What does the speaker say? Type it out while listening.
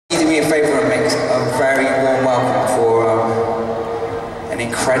me a favour and make a very warm welcome for an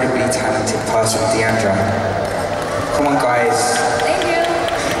incredibly talented person, DHEANDRA. Come on, guys. Thank you.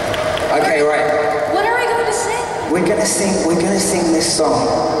 Okay, right. What are we going to sing? We're gonna sing this song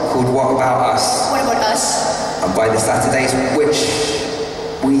called "What About Us." What about us? By the Saturdays, which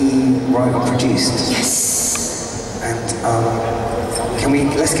we wrote and produced. Yes. And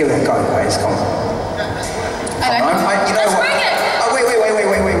let's give it a go, guys. Come on. Let's bring it. Oh, wait.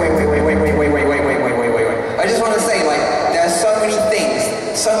 I just want to say, like, there are so many things,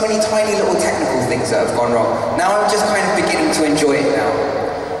 so many tiny little technical things that have gone wrong. Now I'm just kind of beginning to enjoy it now.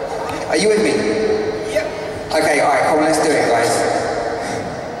 Are you with me? Yep. Okay, alright, come on, let's do it, guys.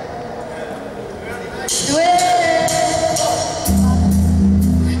 Do it.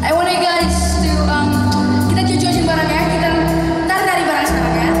 I want you guys to, kita jujur bareng ya, kita nari bareng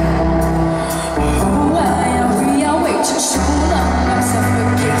sekarang ya. Oh, why are we awake so long? I'm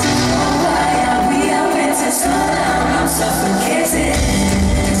suffocating. Oh, why are we awake so long? I'm suffocating.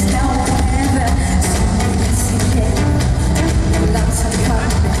 It's now or never, so let's see it. Long time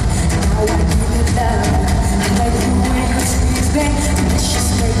coming, now I need it love. I like the way you squeeze back, let's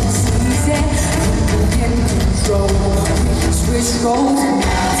just make it easy. In control, we can switch roles and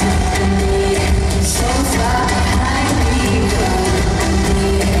now take me. So far behind me,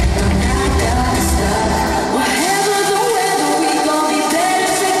 I'm not gonna stop. Whatever the weather, we gon' be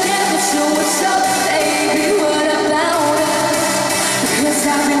better together. So what's up, baby? What about us? Because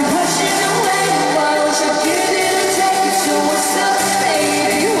I've been pushing away. Why don't you give it a take it? So what's up,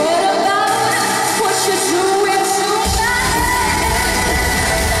 baby? What about us? What you doing to my head?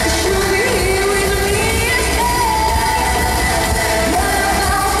 You should be here with me.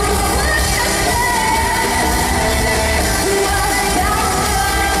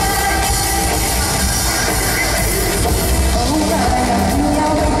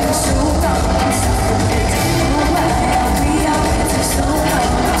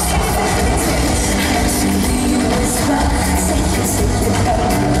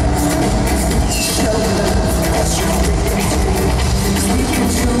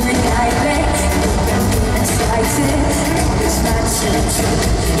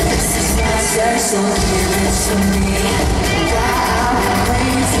 So give it to me. While I'm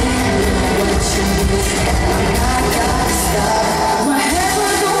waiting, what you need, I'm not gonna stop.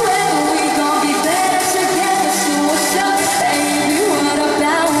 Whatever the weather, we gon' be better together. So what's up, baby? What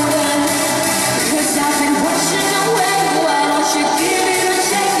about us? Because I've been rushing away. Why don't you give it a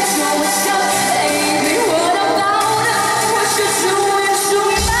take? So what's up, baby? What about us? What you doing to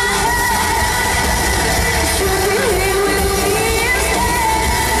my head? You should be here with me instead.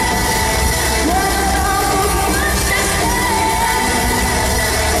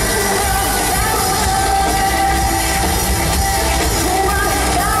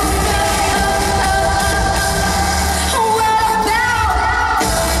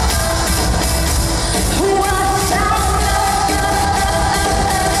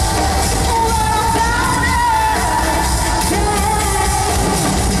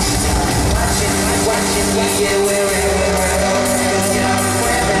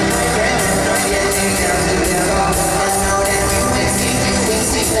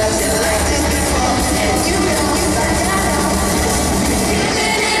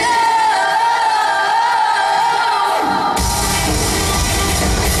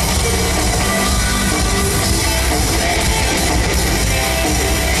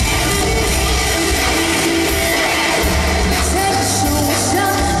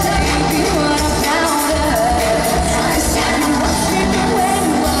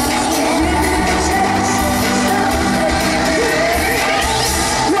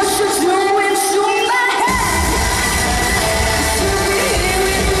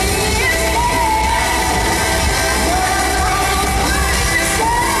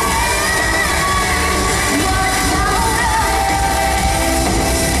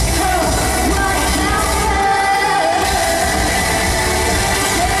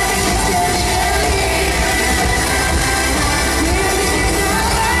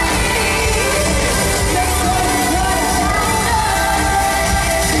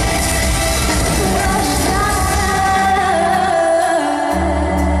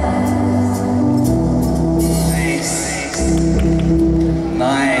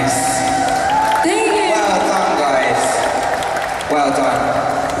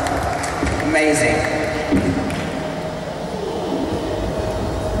 Amazing.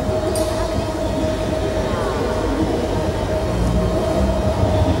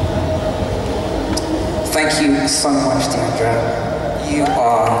 Thank you so much, DHEANDRA. You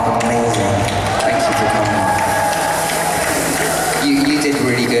are amazing. Thank you for coming. You did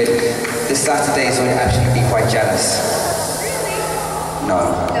really good. Saturdays would actually be quite jealous. No.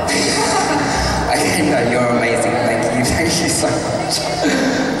 Okay, no, you're amazing. Thank you so much.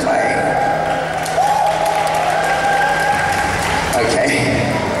 Bye. Okay.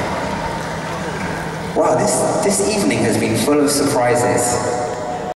 Wow, this evening has been full of surprises.